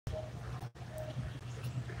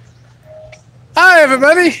Hi,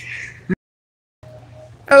 everybody.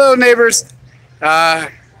 Hello, neighbors. I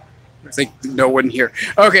think no one here.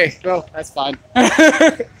 Okay, well, that's fine.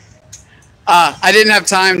 I didn't have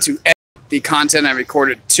time to edit the content I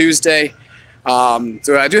recorded Tuesday.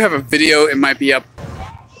 So I do have a video. It might be up.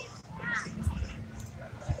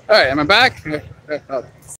 All right, am I back?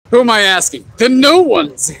 Who am I asking? The no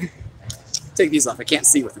ones. Take these off. I can't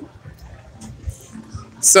see with them.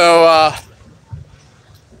 So,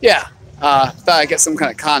 yeah. Thought I'd get some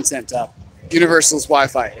kind of content up. Universal's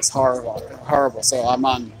Wi-Fi is horrible, so I'm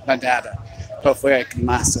on my data. Hopefully I can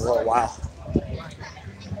last a little while.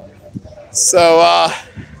 So,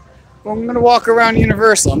 I'm gonna walk around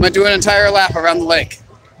Universal. I'm gonna do an entire lap around the lake.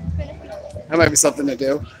 That might be something to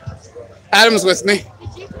do. Adam's with me.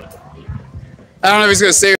 I don't know if he's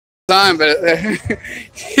gonna stay the time, but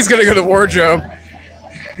he's gonna go to the wardrobe.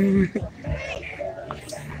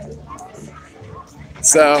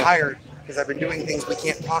 So I'm tired because I've been doing things we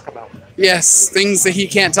can't talk about. Yes, things that he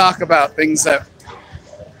can't talk about. Things that,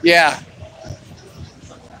 yeah,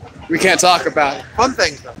 we can't talk about. Fun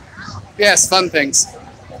things, though. Yes, fun things.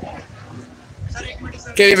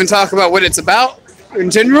 Can't even talk about what it's about in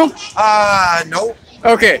general? No.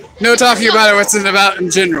 Okay, no talking about it, what's it about in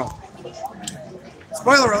general.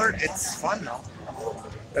 Spoiler alert, it's fun, though.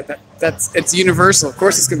 It's Universal. Of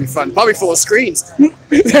course it's going to be fun. Probably full of screens.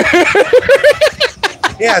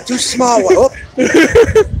 Yeah, too small. Oh.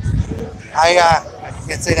 I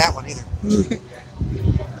can't say that one either.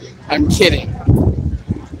 I'm kidding.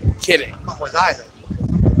 Kidding. Was I, though?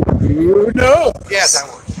 Who knows? Yes, I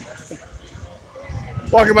was.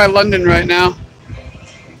 Walking by London right now.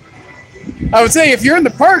 I would say if you're in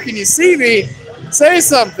the park and you see me, say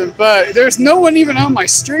something, but there's no one even on my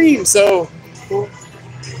stream, so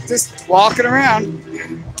just walking around.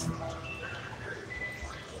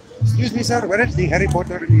 Excuse me, sir. Where is the Harry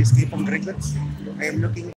Potter and the Escape from Gringotts? I am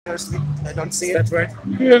looking closely. I don't see it. That's right.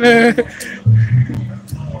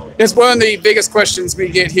 It's one of the biggest questions we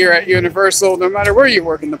get here at Universal, no matter where you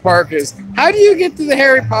work in the park, is how do you get to the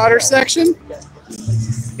Harry Potter section?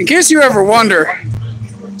 In case you ever wonder,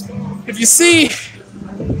 if you see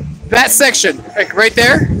that section, like right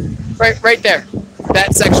there, right there,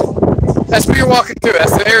 that section, that's where you're walking through.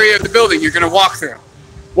 That's the area of the building you're going to walk through.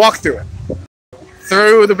 Walk through it.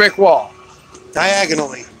 Through the brick wall.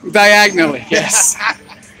 Diagonally. Diagonally, yes.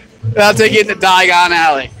 That'll take you into Diagon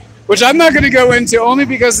Alley, which I'm not going to go into only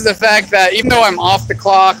because of the fact that even though I'm off the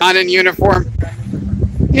clock, not in uniform,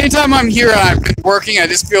 anytime I'm here and I've been working, I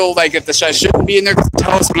just feel like I shouldn't be in there because they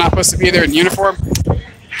tell us we're not supposed to be there in uniform.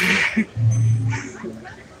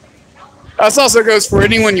 This also goes for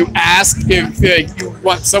anyone you ask if you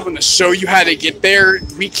want someone to show you how to get there.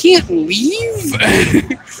 We can't leave.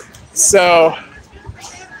 So,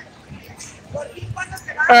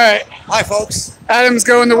 all right. Hi, folks. Adam's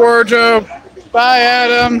going to wardrobe. Bye,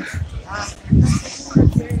 Adam.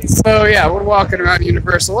 So, yeah, we're walking around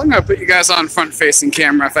Universal. I'm going to put you guys on front-facing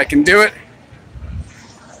camera if I can do it.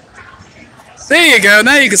 There you go.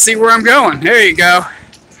 Now you can see where I'm going. There you go.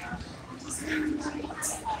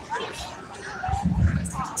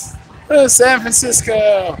 Oh, San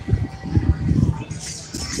Francisco.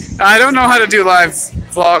 I don't know how to do live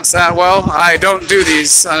vlogs that well. I don't do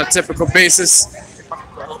these on a typical basis.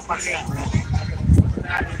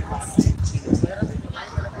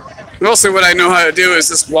 Mostly what I know how to do is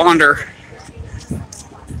just wander.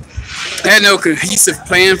 I had no cohesive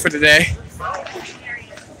plan for today.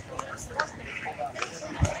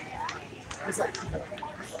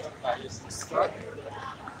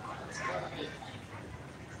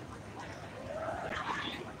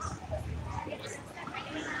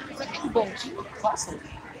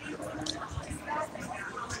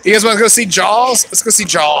 You guys want to go see Jaws? Let's go see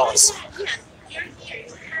Jaws.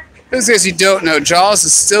 Those guys you don't know, Jaws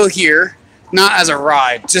is still here, not as a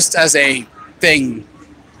ride, just as a thing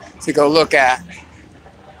to go look at.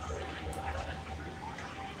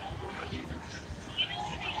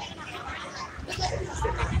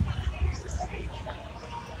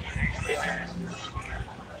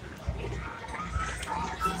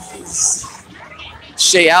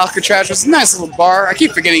 Chez Alcatraz was a nice little bar. I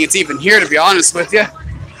keep forgetting it's even here, to be honest with you.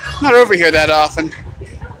 I'm not over here that often.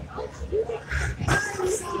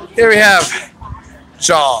 Here we have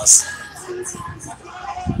Jaws.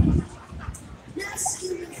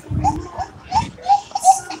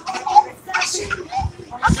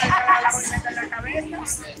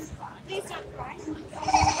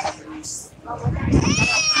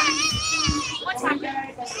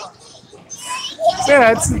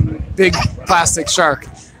 Yeah, it's a big plastic shark.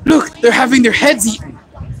 Look, they're having their heads eaten.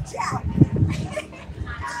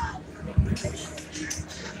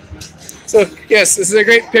 So yes, this is a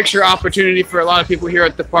great picture opportunity for a lot of people here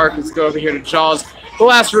at the park. Let's go over here to Jaws, the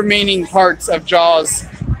last remaining parts of Jaws.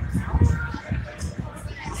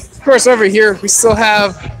 Of course, over here we still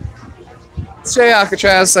have Jay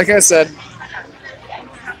Alcatraz. Like I said,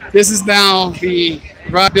 this is now the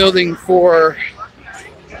ride building for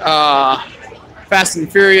Fast and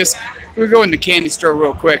Furious. We'll go in the candy store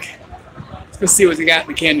real quick. Let's see what they got in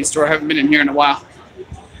the candy store. I haven't been in here in a while.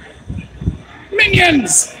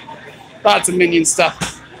 Minions! Lots of Minion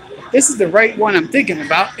stuff. This is the right one I'm thinking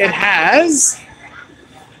about. It has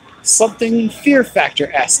something Fear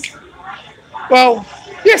Factor-esque. Well,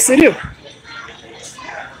 yes, they do.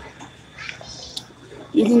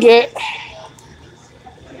 You can get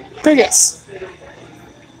crickets.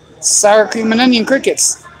 Sour cream and onion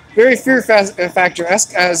crickets. Very Fear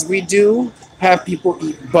Factor-esque, as we do have people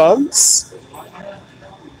eat bugs.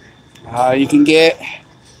 You can get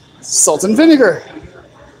salt and vinegar.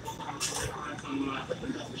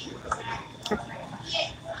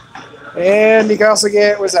 And you can also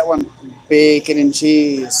get, what's that one? Bacon and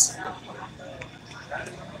cheese.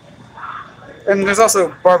 And there's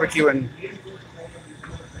also barbecue and,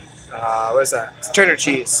 what is that? It's cheddar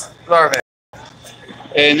cheese. Larvae.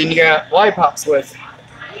 And then you got lollipops with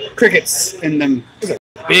crickets in them. Those are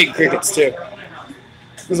big crickets too.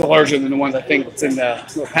 Those are larger than the ones I think that's in the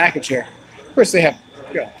little package here. Of course they have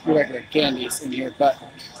regular candies in here, but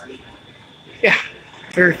yeah,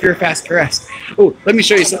 very Fear Factor-esque. Oh, let me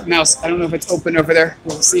show you something else. I don't know if it's open over there.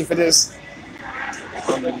 We'll see if it is.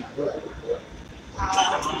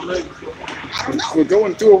 We're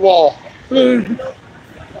going through a wall.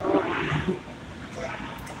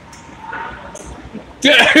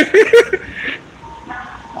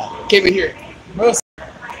 Came in here.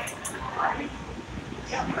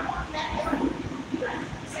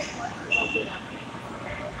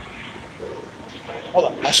 Hold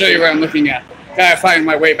on, I'll show you what I'm looking at. Gotta find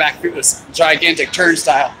my way back through this gigantic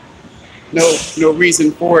turnstile. No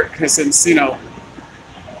reason for it, because since, you know,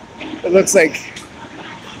 it looks like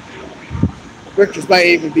Richters might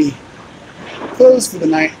even be closed for the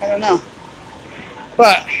night. I don't know.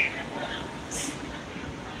 But,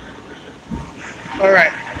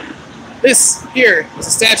 alright. This here is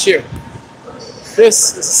a statue.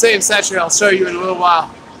 This is the same statue I'll show you in a little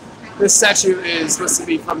while. This statue is supposed to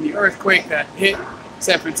be from the earthquake that hit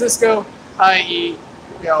San Francisco, i.e.,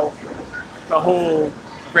 you know, the whole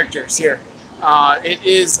Richters here. It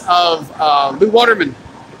is of Lew Waterman.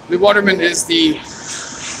 Lew Waterman is the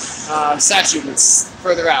statue that's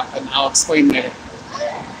further out, and I'll explain later.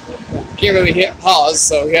 Can't really hit pause,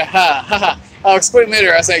 so yeah, I'll explain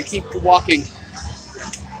later as I keep walking.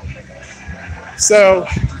 So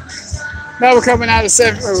now we're coming out of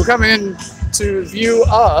we're coming into view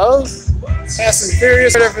of Fast and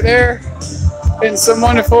Furious right over there, and some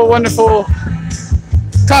wonderful, wonderful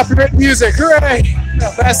copyright music. Hooray! No,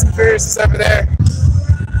 Fast and Furious is over there.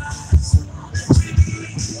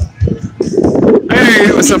 I gotta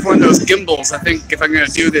get myself one of those gimbals, I think, if I'm gonna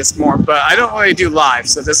do this more, but I don't really do live,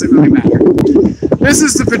 so it doesn't really matter. This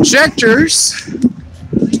is the projectors.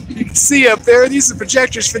 You can see up there, these are the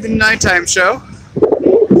projectors for the nighttime show.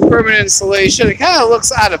 Permanent installation. It kind of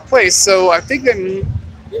looks out of place, so I think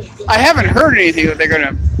I haven't heard anything that they're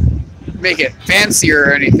gonna make it fancier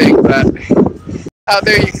or anything, but out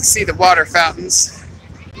there you can see the water fountains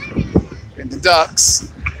and the ducks.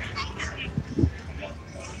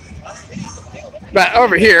 But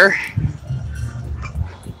over here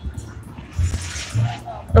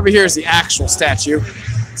is the actual statue.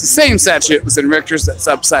 It's the same statue that was in Richters that's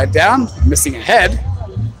upside down, missing a head.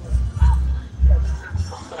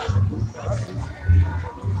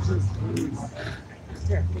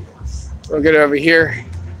 We'll get over here.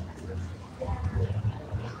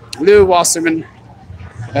 Lew Wasserman.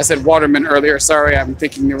 I said Waterman earlier. Sorry, I'm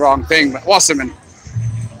thinking the wrong thing, but Wasserman.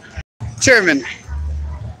 Chairman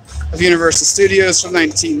of Universal Studios from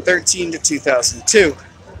 1913 to 2002.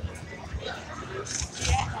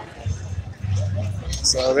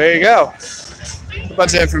 So there you go. A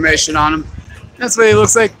bunch of information on him. That's what he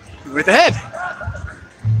looks like with the head. I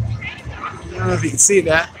don't know if you can see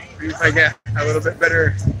that. Maybe if I get a little bit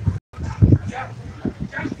better.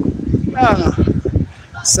 I don't know.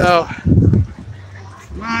 So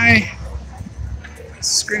my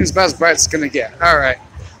screen is about as bright as it's gonna get. All right.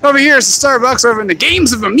 Over here is the Starbucks over in the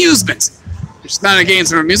Games of Amusement. It's not a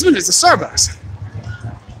Games of Amusement, it's a Starbucks.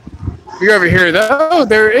 If you go over here though,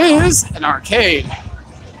 there is an arcade.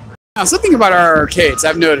 Now something about our arcades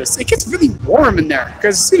I've noticed, it gets really warm in there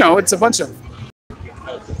because, you know, it's a bunch of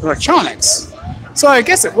electronics. So I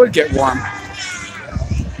guess it would get warm.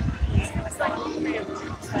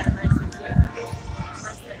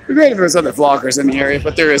 be great if there was other vloggers in the area,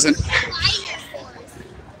 but there isn't.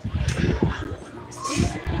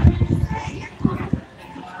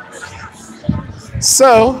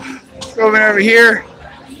 So, going over here,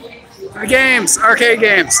 the games, arcade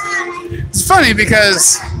games. It's funny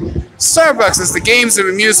because Starbucks is the games of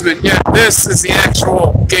amusement, yet this is the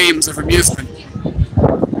actual games of amusement.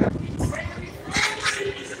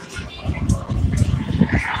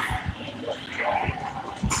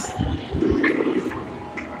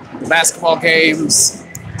 Basketball games,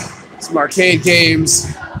 some arcade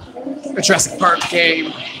games, a Jurassic Park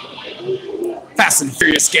game, Fast and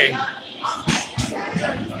Furious game,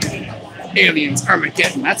 Aliens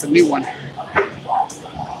Armageddon, that's a new one.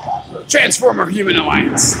 Transformer Human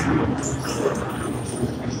Alliance. Here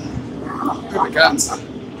it comes.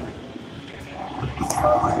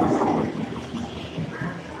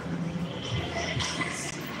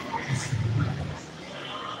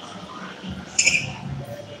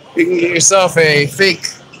 You can get yourself a fake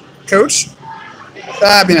coach.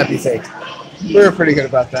 I mean, that'd be fake. We're pretty good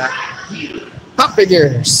about that. Pop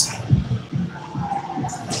figures.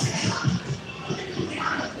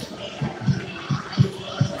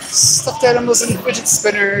 Stuffed animals and fidget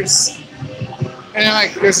spinners. And then,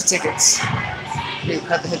 like, there's the tickets. You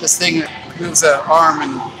have to hit this thing that moves an arm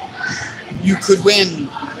and you could win.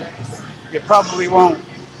 You probably won't.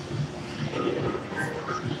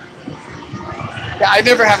 Yeah, I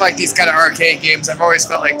never have like these kind of arcade games. I've always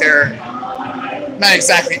felt like they're not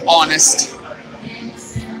exactly honest.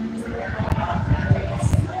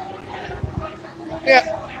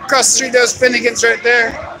 Yeah, across the street, those Finnegans right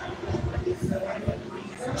there.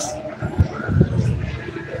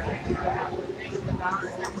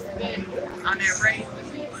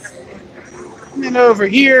 And then over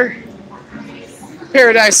here,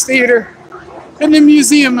 Paradise Theater and the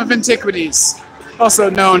Museum of Antiquities, also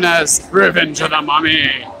known as Revenge of the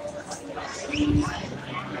Mummy.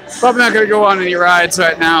 But I'm not going to go on any rides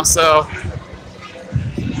right now, so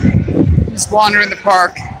just wander in the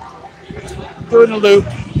park, doing a loop.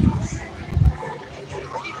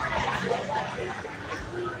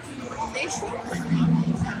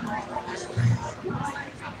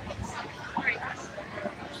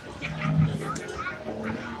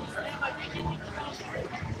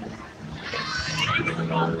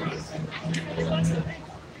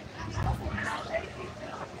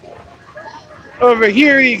 Over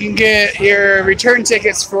here, you can get your return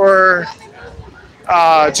tickets for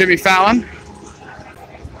Jimmy Fallon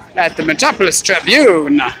at the Metropolis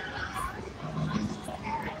Tribune.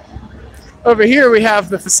 Over here, we have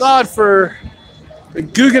the facade for the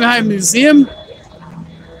Guggenheim Museum.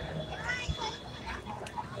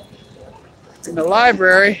 It's in the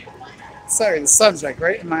library. Sorry, the sun's like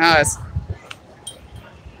right in my eyes.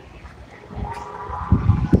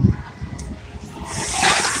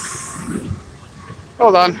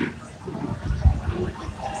 Hold on.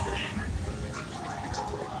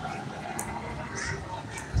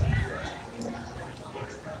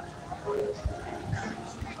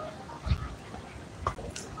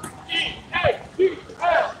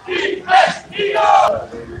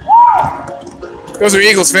 Those are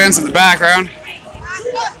Eagles fans in the background.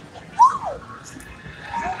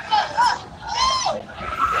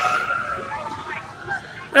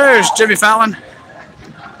 There's Jimmy Fallon.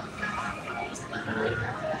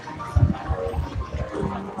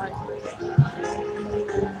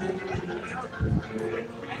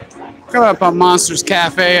 Come up on Monsters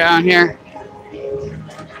Cafe on here.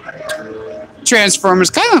 Transformers,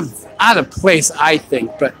 kind of out of place, I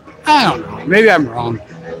think, but I don't know. Maybe I'm wrong.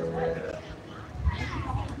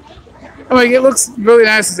 I mean, it looks really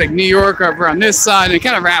nice. It's like New York over on this side, and it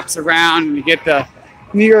kind of wraps around, and you get the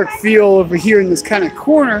New York feel over here in this kind of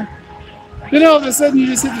corner. Then all of a sudden, you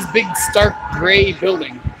just hit this big, stark gray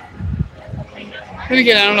building. Then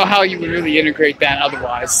again, I don't know how you would really integrate that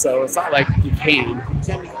otherwise, so it's not like you can.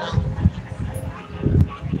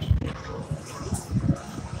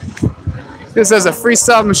 This has a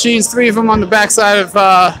freestyle machines, 3 of them on the backside of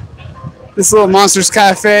this little Monsters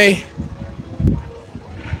Cafe.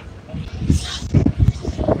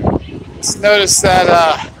 Just notice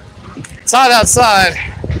that it's hot outside.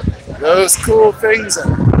 Those cool things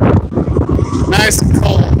are nice and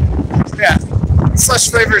cold. Yeah, slush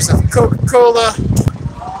flavors of Coca-Cola.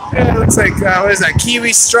 Yeah, it looks like, what is that?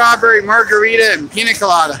 Kiwi, strawberry, margarita, and pina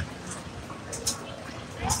colada.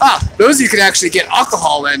 Ah, those you can actually get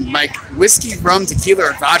alcohol in, like whiskey, rum,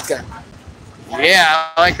 tequila, or vodka. Yeah,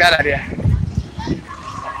 I like that idea.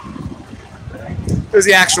 There's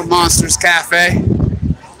the actual Monsters Cafe.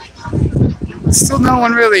 Still no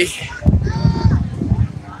one really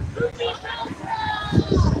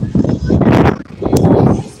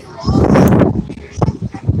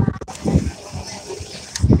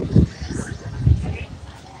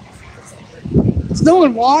There's no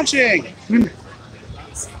one watching.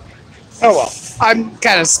 Oh well, I'm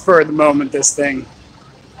kind of spur of the moment. This thing.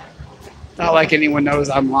 Not like anyone knows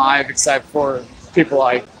I'm live except for people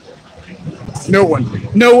like. No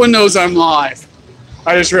one knows I'm live.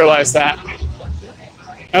 I just realized that.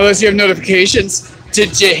 Unless you have notifications.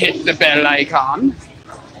 Did you hit the bell icon?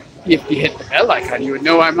 If you hit the bell icon, you would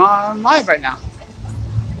know I'm on live right now.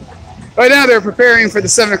 Right now they're preparing for the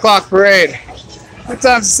 7 o'clock parade. What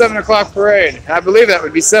time's the 7 o'clock parade? I believe that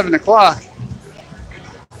would be 7 o'clock.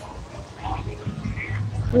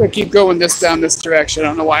 I'm gonna keep going down this direction. I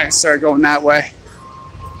don't know why I started going that way.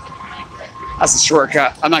 That's a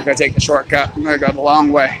shortcut. I'm not gonna take the shortcut. I'm gonna go the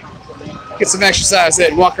long way. Get some exercise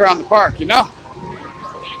in, walk around the park, you know?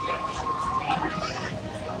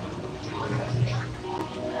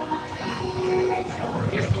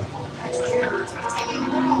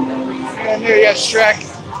 And here you got Shrek.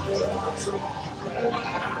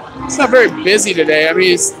 It's not very busy today. I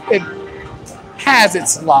mean, it has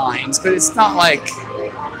its lines, but it's not like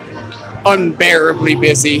unbearably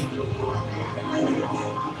busy.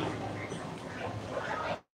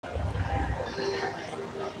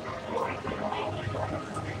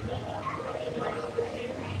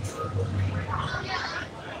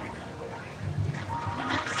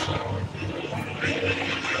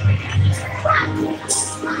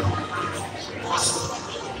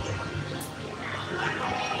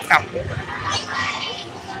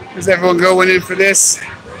 Is everyone going in for this?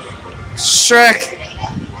 Shrek.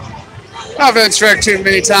 I've done Shrek too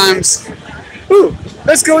many times. Ooh,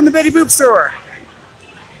 let's go in the Betty Boop store.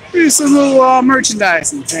 Do some little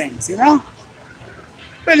merchandising things, you know?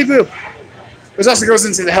 Betty Boop. Which also goes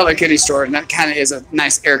into the Hello Kitty store, and that kind of is a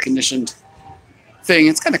nice air-conditioned thing.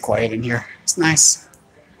 It's kind of quiet in here. It's nice.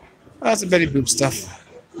 Lots of Betty Boop stuff.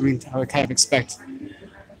 I mean, I would kind of expect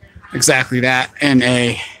exactly that in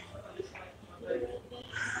a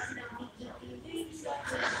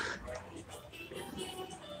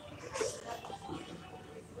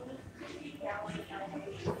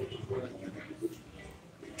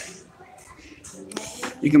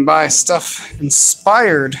you can buy stuff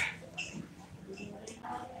inspired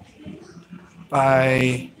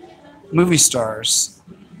by movie stars,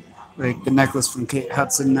 like the necklace from Kate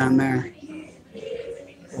Hudson down there,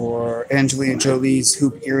 or Angelina Jolie's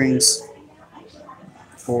hoop earrings,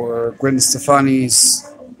 or Gwen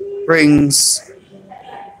Stefani's rings,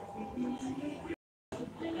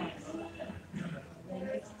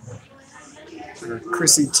 or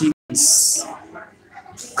Chrissy Teigen's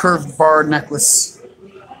curved bar necklace.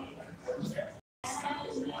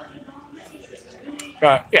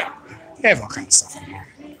 Yeah, they have all kinds of stuff in here.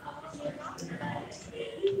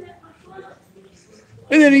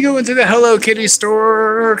 And then you go into the Hello Kitty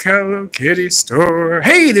store. Hello Kitty store.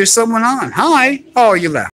 Hey, there's someone on. Hi. Oh, you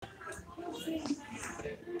left.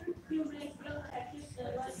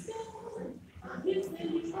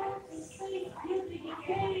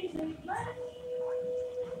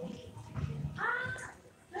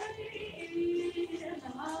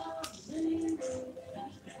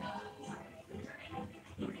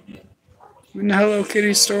 In the Hello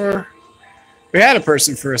Kitty store, we had a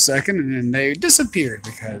person for a second and then they disappeared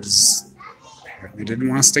because apparently didn't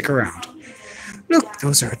want to stick around. Look,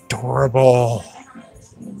 those are adorable.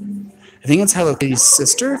 I think it's Hello Kitty's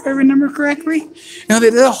sister, if I remember correctly. No,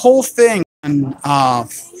 they did a whole thing on,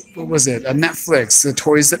 what was it, on Netflix, The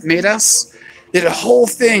Toys That Made Us. They did a whole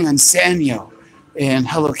thing on Sanyo and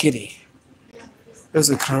Hello Kitty.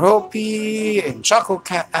 There's a Karopi and chocolate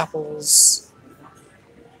cat apples.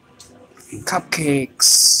 And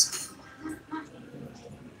cupcakes,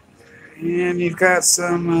 and you've got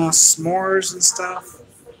some s'mores and stuff.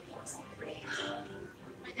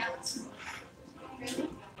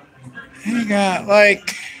 And you got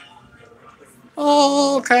like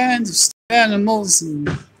all kinds of stuffed animals, and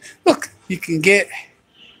look, you can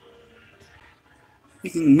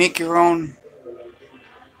make your own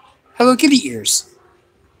Hello Kitty ears.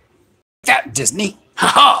 That Disney,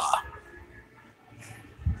 haha.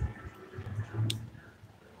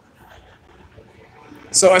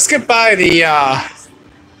 So I skipped by the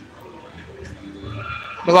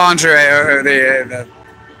lingerie, or the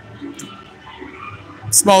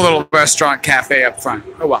small little restaurant cafe up front.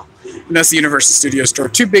 Oh well. And that's the Universal Studios store.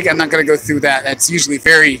 Too big, I'm not going to go through that. That's usually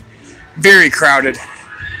very, very crowded.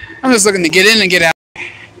 I'm just looking to get in and get out.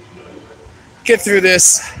 Get through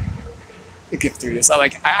this. Get through this. I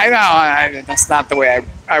know that's not the way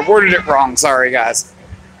I worded it wrong. Sorry, guys.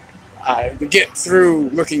 Get through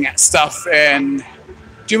looking at stuff and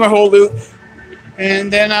do my whole loop,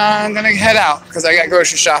 and then I'm gonna head out because I got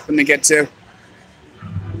grocery shopping to get to.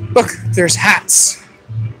 Look, there's hats.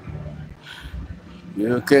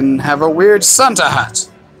 You can have a weird Santa hat.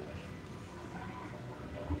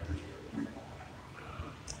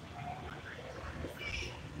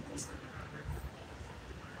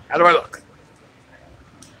 How do I look?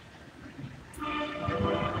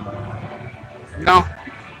 No.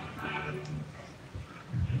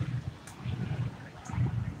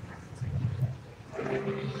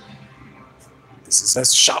 This is a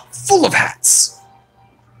shop full of hats.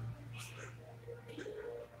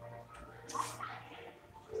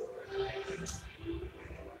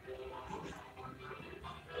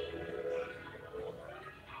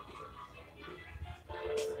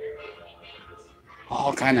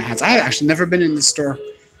 All kind of hats. I had actually never been in this store.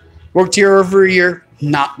 Worked here over a year,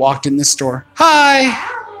 not walked in this store. Hi!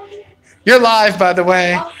 You're live, by the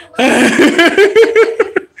way.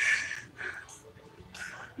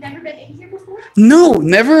 Never been in here before? No,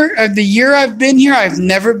 never. The year I've been here, I've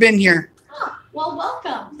never been here. Oh, well,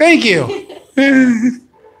 welcome. Thank you.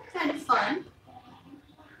 Kind of fun.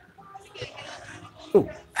 Ooh,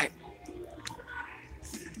 I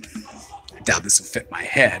doubt this will fit my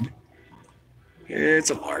head. It's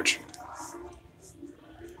a large.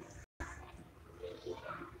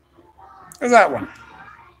 How's that one?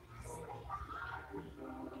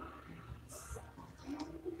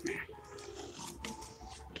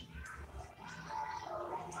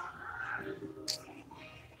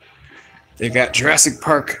 They've got Jurassic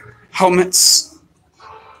Park helmets,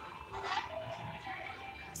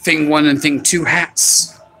 Thing 1 and Thing 2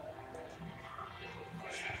 hats.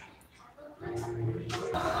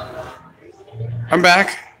 I'm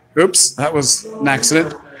back. Oops, that was an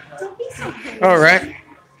accident. All right.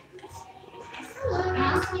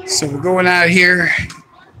 So we're going out here.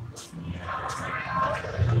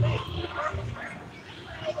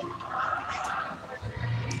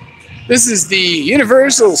 This is the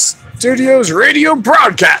Universal Studios Radio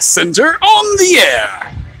Broadcast Center on the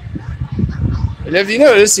air. And if you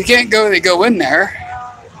notice, you can't go in there.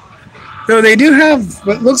 Though they do have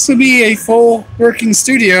what looks to be a full working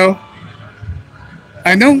studio.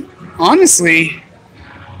 I don't honestly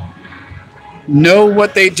know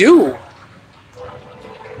what they do.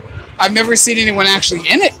 I've never seen anyone actually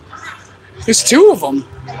in it. There's two of them.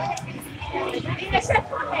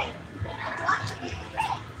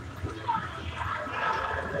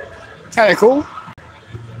 Kind of cool.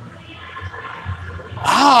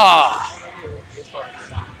 Ah.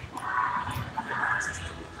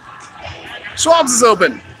 Schwab's is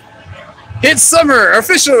open. It's summer,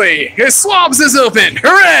 officially. His Schwab's is open.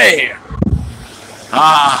 Hooray!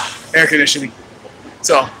 Ah, air conditioning.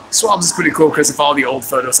 So, Schwab's is pretty cool because of all the old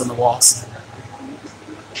photos on the walls.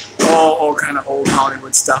 All kind of old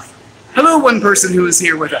Hollywood stuff. Hello, one person who is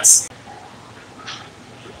here with us.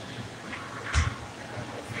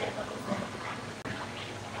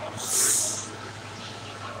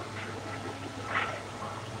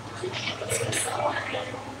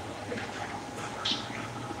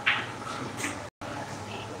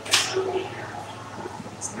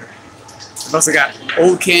 I've also got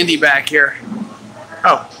old candy back here.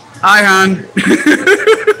 Oh, hi, hon.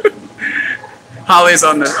 Holly's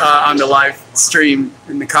on the live stream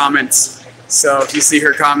in the comments. So if you see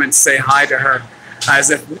her comments, say hi to her, as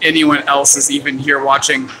if anyone else is even here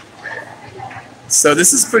watching. So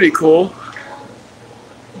this is pretty cool.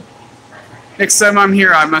 Next time I'm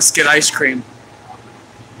here, I must get ice cream.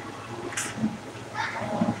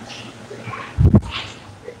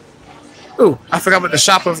 Ooh, I forgot about the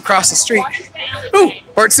shop across the street. Ooh,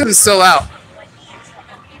 Part 2 is still out.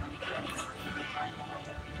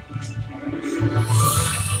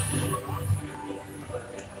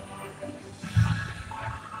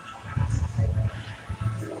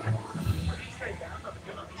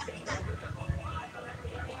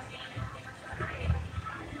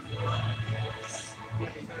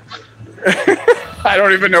 I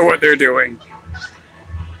don't even know what they're doing.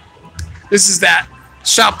 This is that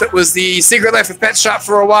shop that was the Secret Life of Pets shop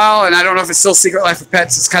for a while, and I don't know if it's still Secret Life of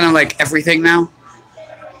Pets. It's kind of like everything now.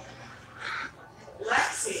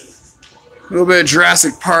 A little bit of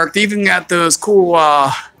Jurassic Park. They even got those cool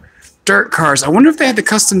dirt cars. I wonder if they had the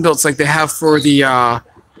custom builds like they have for the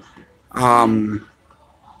what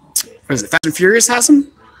is it? Fast and Furious has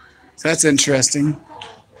them. So that's interesting.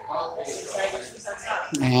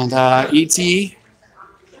 And E.T.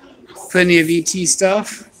 Plenty of E.T.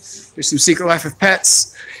 stuff. There's some Secret Life of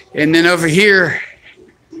Pets. And then over here,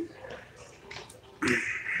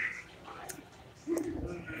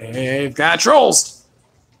 they've got Trolls.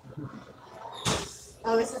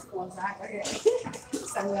 Oh, this is cool. Okay.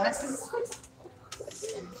 Sunglasses.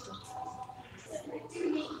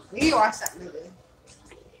 We can watch that movie.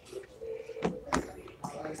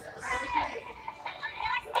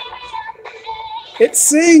 It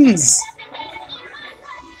sings.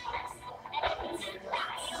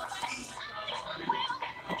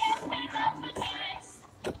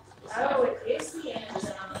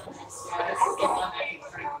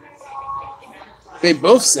 They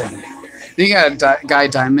both sing. Then you got a Guy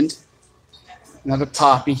Diamond. Another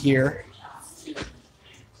Poppy here.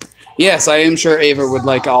 Yes, I am sure Ava would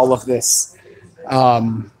like all of this.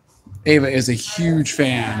 Ava is a huge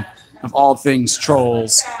fan of all things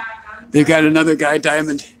trolls. They've got another Guy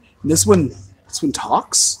Diamond. This one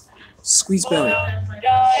talks. Squeeze belly.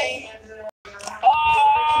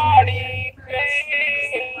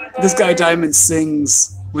 This Guy Diamond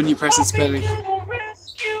sings when you press his belly.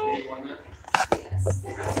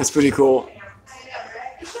 That's pretty cool.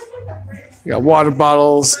 We got water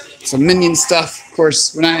bottles, some Minion stuff. Of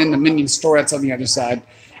course, we're not in the Minion store. That's on the other side.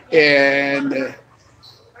 And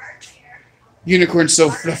unicorn so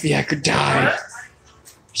fluffy I could die.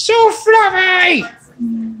 So fluffy!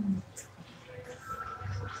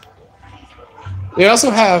 They also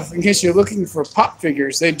have, in case you're looking for pop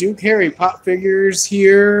figures, they do carry pop figures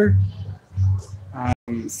here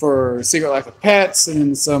for Secret Life of Pets and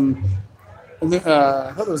then some. I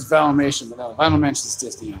thought it was Valimation, but no, Valimation is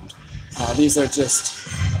Disney owned. These are just,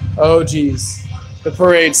 oh geez, the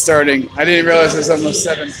parade's starting. I didn't realize it was almost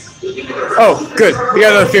 7. Oh, good. We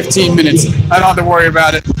got another 15 minutes. I don't have to worry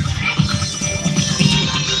about it.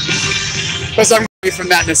 Plus, I'm going to be from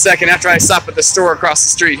that in a second after I stop at the store across the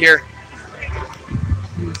street here.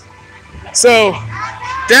 So,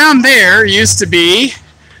 down there used to be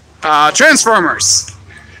Transformers.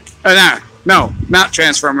 No, not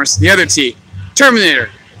Transformers. The other T. Terminator.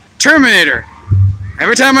 Terminator.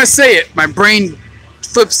 Every time I say it, my brain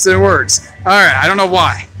flips the words. Alright, I don't know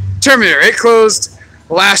why. Terminator. It closed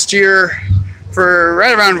last year for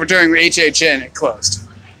right around during HHN. It closed.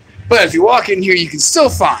 But if you walk in here, you can still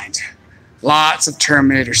find lots of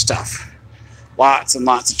Terminator stuff. Lots and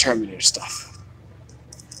lots of Terminator stuff.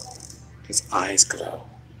 His eyes glow.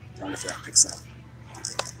 I don't know if that picks up.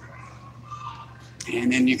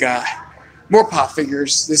 And then you got more pop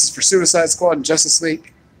figures. This is for Suicide Squad and Justice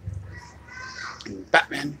League. And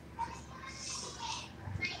Batman.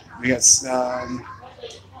 We got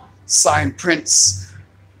signed prints.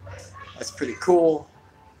 That's pretty cool.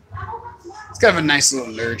 It's kind of a nice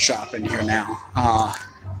little nerd shop in here now.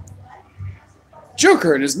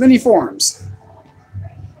 Joker in his many forms.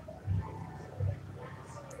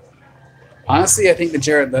 Honestly, I think the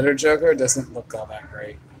Jared Leto Joker doesn't look all that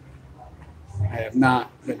great. I have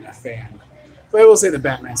not been a fan. But I will say the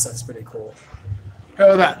Batman stuff's pretty cool.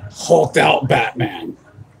 How about that hulked out Batman?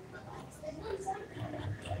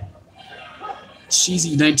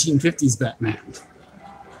 Cheesy 1950s Batman.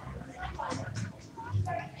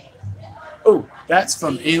 Oh, that's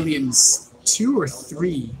from Aliens 2 or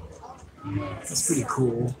 3. That's pretty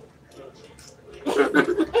cool.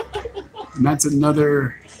 And that's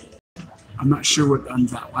another... I'm not sure what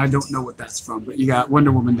I don't know what that's from, but you got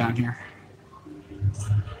Wonder Woman down here.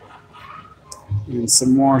 And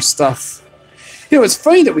some more stuff. You know, it's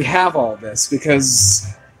funny that we have all this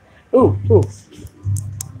because... Ooh.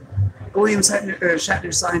 William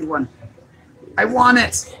Shatner signed one. I want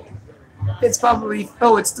it. It's probably...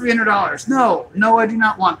 Oh, it's $300. No, I do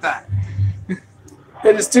not want that.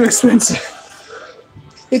 It is too expensive.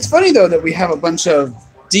 It's funny, though, that we have a bunch of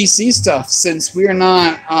DC stuff since we're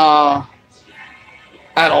not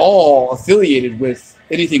at all affiliated with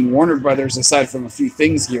anything Warner Brothers aside from a few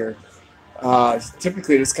things here.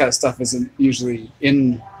 Typically, this kind of stuff isn't usually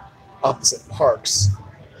in opposite parks.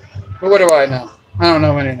 But what do I know? I don't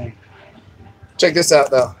know anything. Check this out,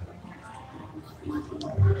 though.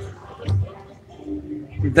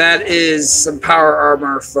 That is some power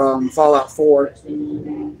armor from Fallout 4.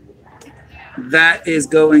 That is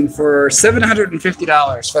going for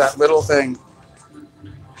 $750 for that little thing.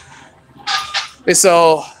 They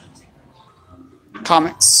sell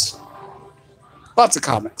comics. Lots of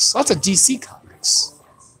comics. Lots of DC comics.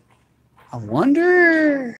 I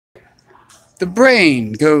wonder... The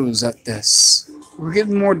brain goes at this. We're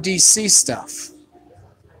getting more DC stuff.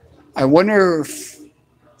 I wonder if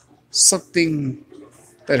something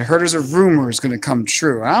that heard as a rumor is going to come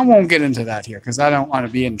true. I won't get into that here because I don't want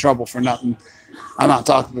to be in trouble for nothing. I'm not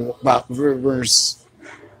talking about rumors.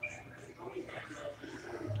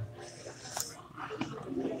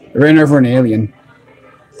 I ran over an alien.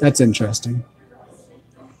 That's interesting.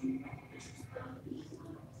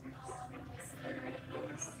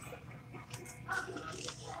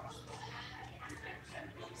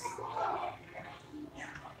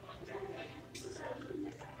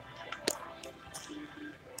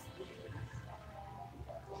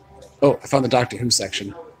 Oh, I found the Doctor Who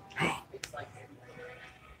section.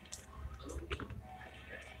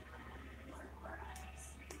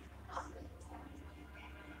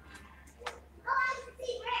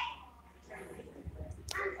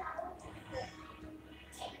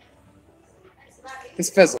 This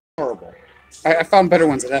Fez is horrible. I found better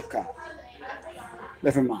ones at Epcot.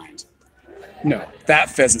 Never mind. No, that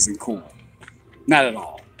Fez isn't cool. Not at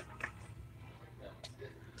all.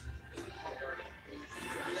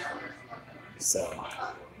 So,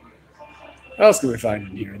 what else can we find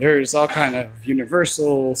in here? There's all kind of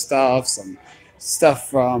Universal stuff, some stuff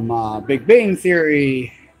from Big Bang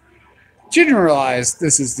Theory. Generalized,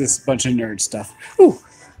 this is this bunch of nerd stuff. Ooh,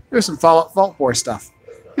 there's some Fallout Vault War stuff.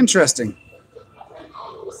 Interesting.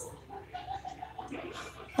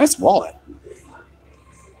 Nice wallet.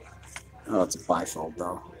 Oh, it's a bifold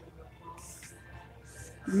though.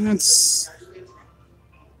 That's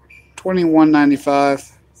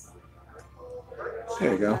 $21.95.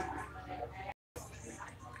 There you go.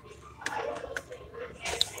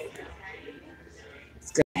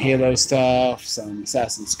 It's got Halo stuff, some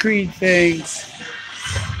Assassin's Creed things.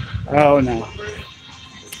 Oh no.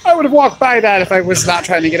 I would have walked by that if I was not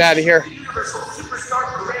trying to get out of here.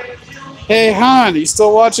 Hey Han, are you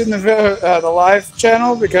still watching the live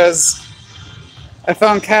channel? Because I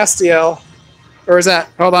found Castiel. Or is that,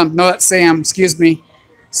 hold on, no, that's Sam, excuse me.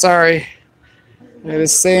 Sorry. That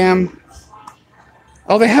is Sam.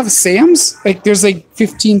 Oh, they have Sams? Like, there's like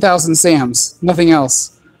 15,000 Sams. Nothing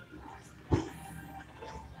else. I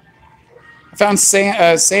found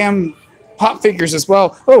Sam pop figures as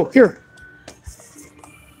well. Oh, here.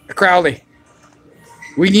 A Crowley.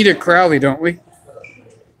 We need a Crowley, don't we?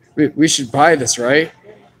 We should buy this, right?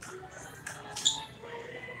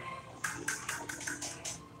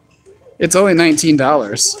 It's only $19.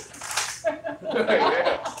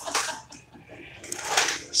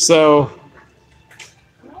 So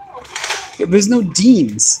there's no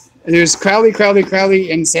Deans. There's Crowley,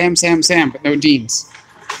 and Sam, but no Deans.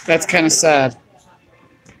 That's kind of sad.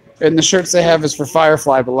 And the shirts they have is for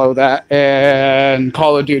Firefly below that and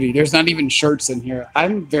Call of Duty. There's not even shirts in here.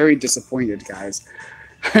 I'm very disappointed, guys.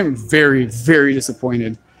 I'm very, very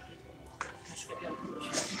disappointed.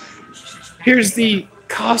 Here's the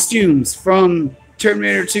costumes from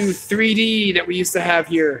Terminator 2 3D that we used to have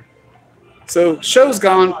here. So show's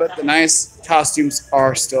gone, but the nice costumes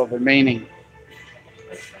are still remaining.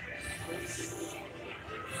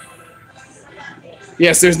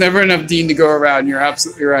 Yes, there's never enough Dean to go around. You're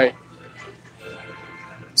absolutely right.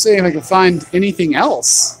 I'm seeing if I can find anything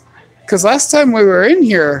else. Because last time we were in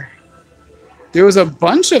here, there was a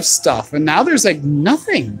bunch of stuff, and now there's like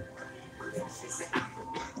nothing.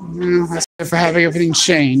 That's good for having everything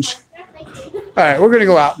change. Alright, we're going to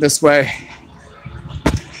go out this way.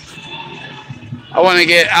 I want to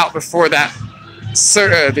get out before that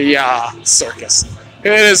circus.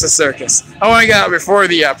 It is a circus. I want to get out before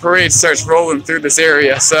the parade starts rolling through this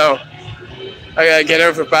area, so I got to get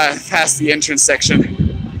over past the entrance section.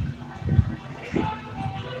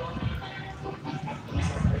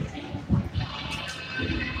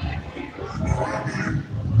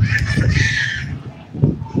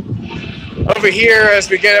 Over here, as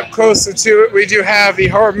we get up closer to it, we do have the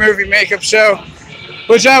horror movie makeup show,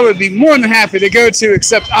 which I would be more than happy to go to,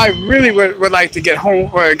 except I really would like to get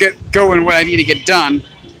home or get going what I need to get done.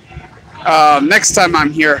 Next time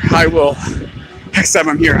I'm here, I will. Next time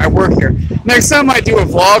I'm here, I work here. Next time I do a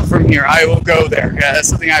vlog from here, I will go there. Yeah, that's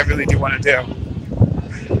something I really do want to do.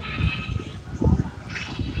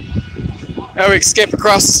 Now we skip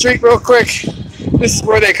across the street real quick. This is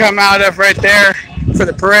where they come out of right there for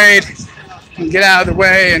the parade. And get out of the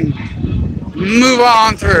way and move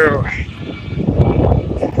on through.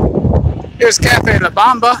 Here's Cafe La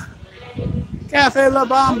Bamba. Cafe La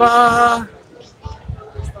Bamba.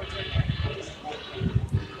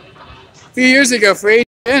 A few years ago, for HN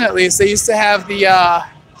at least, they used to have the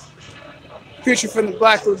creature from the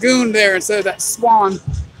Black Lagoon there instead of that swan.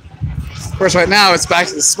 Of course, right now it's back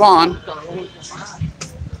to the swan.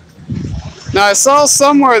 Now, I saw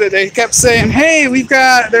somewhere that they kept saying, hey,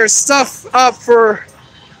 there's stuff up for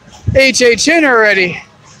HHN already.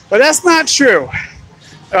 But that's not true.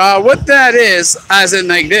 What that is, as in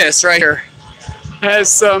like this right here,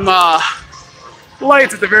 has some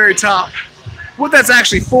lights at the very top. What that's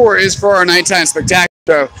actually for is for our nighttime spectacular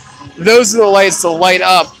show. Those are the lights to light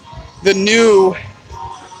up the new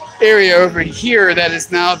area over here that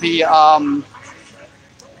is now the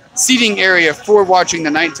seating area for watching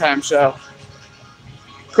the nighttime show.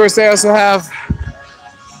 Of course, they also have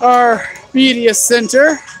our media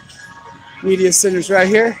center. Media center's right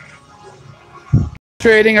here.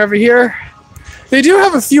 Trading over here. They do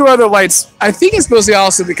have a few other lights. I think it's mostly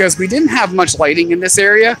also because we didn't have much lighting in this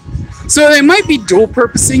area. So they might be dual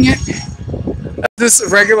purposing it. This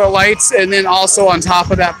regular lights, and then also on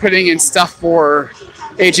top of that, putting in stuff for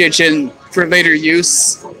HHN for later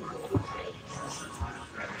use.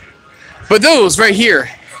 But those right here,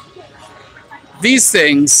 these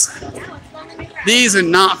things, these are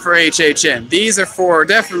not for HHN. These are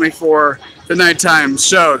definitely for the nighttime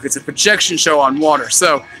show. It's a projection show on water.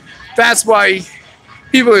 So that's why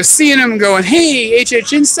people are seeing them and going, hey,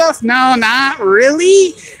 HHN stuff? No, not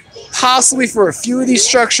really. Possibly for a few of these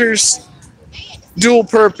structures. Dual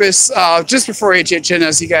purpose. Just before HHN,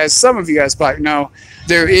 as some of you guys probably know,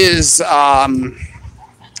 there is,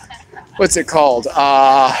 what's it called?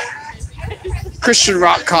 Christian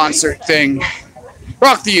rock concert thing.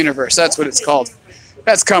 Rock the Universe, that's what it's called.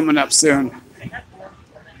 That's coming up soon.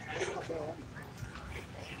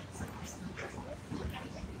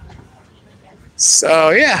 So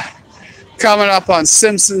yeah, coming up on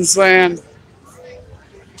Simpsons Land.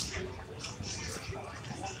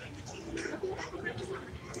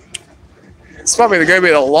 It's probably going to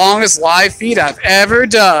be the longest live feed I've ever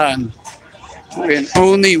done. And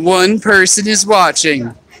only one person is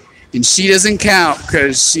watching. And she doesn't count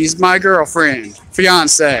because she's my girlfriend,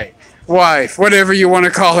 fiance, wife, whatever you want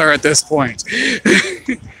to call her at this point.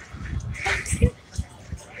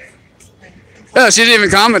 Oh, she didn't even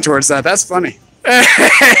comment towards that. That's funny.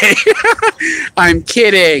 I'm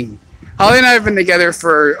kidding. Holly and I have been together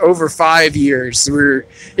for over 5 years. We're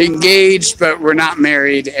engaged, but we're not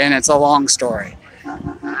married, and it's a long story.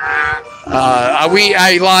 I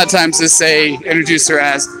a lot of times just introduce her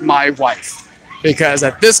as my wife, because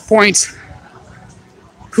at this point,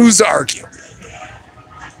 who's to argue?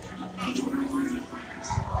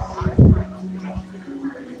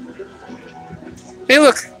 Hey,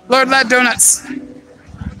 look, Lord Lad Donuts.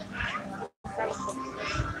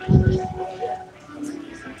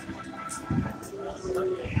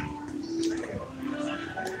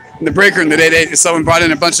 In the break room today, someone brought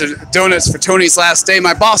in a bunch of donuts for Tony's last day.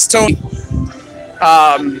 My boss, Tony,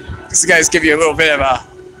 these guys give you a little bit of a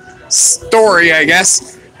story, I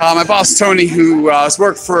guess. My boss, Tony, who has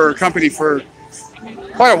worked for a company for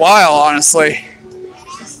quite a while, honestly,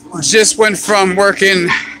 just went from working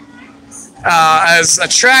as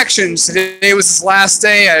attractions. Today was his last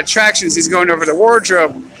day at attractions. He's going over to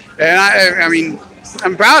wardrobe. And I mean,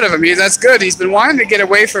 I'm proud of him. That's good. He's been wanting to get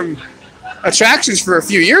away from attractions for a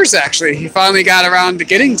few years, actually. He finally got around to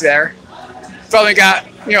getting there. Finally got,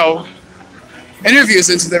 interviews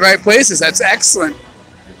into the right places. That's excellent.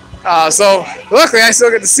 So luckily I still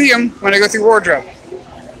get to see him when I go through wardrobe.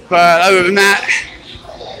 But other than that,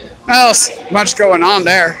 not else much going on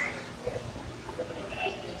there.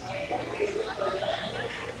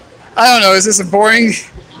 I don't know, is this a boring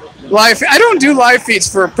live? I don't do live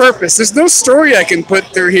feeds for a purpose. There's no story I can put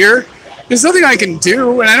through here. There's nothing I can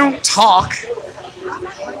do, and I don't talk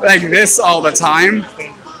like this all the time.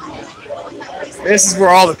 This is where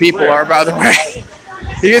all the people are, by the way.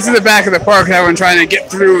 You get to the back of the park, everyone trying to get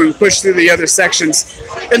through and push through the other sections.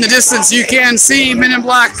 In the distance, you can see Men in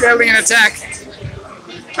Black Alien Attack.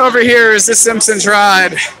 Over here is the Simpsons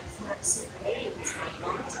ride.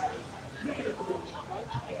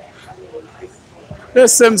 The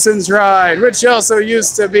Simpsons ride, which also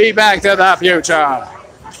used to be Back to the Future.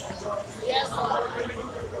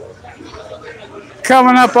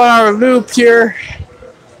 Coming up on our loop here.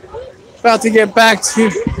 About to get back to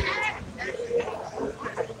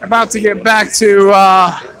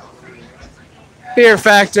Fear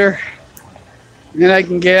Factor. And then I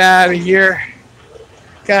can get out of here.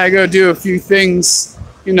 Gotta go do a few things,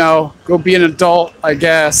 go be an adult, I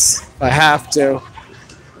guess, if I have to.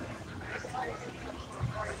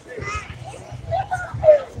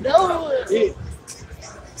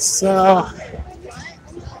 So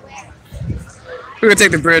we're gonna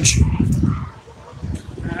take the bridge.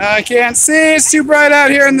 I can't see, it's too bright out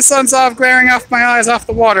here and the sun's off, glaring off my eyes off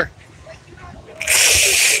the water.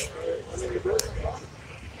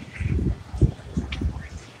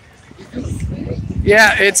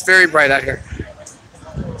 Yeah, it's very bright out here.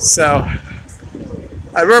 So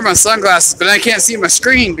I wear my sunglasses, but I can't see my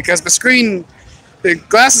screen because the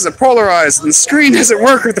glasses are polarized and the screen doesn't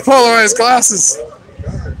work with the polarized glasses.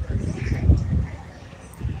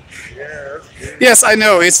 Yes, I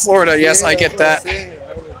know, it's Florida. Yes, I get that.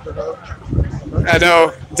 I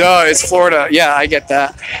know, duh, it's Florida. Yeah, I get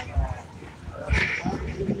that.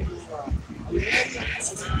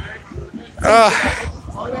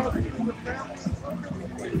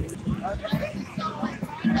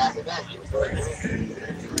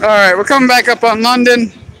 All right, we're coming back up on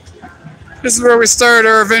London. This is where we started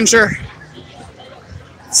our adventure.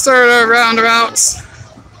 Started our roundabouts.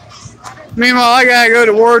 Meanwhile, I gotta go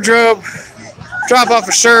to wardrobe, drop off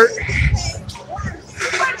a shirt,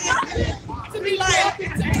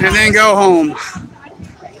 and then go home.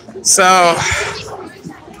 So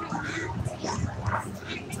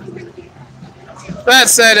That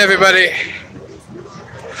said, everybody,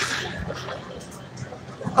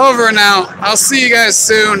 over and out. I'll see you guys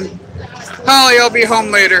soon. Holly, I'll be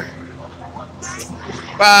home later.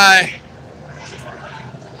 Bye.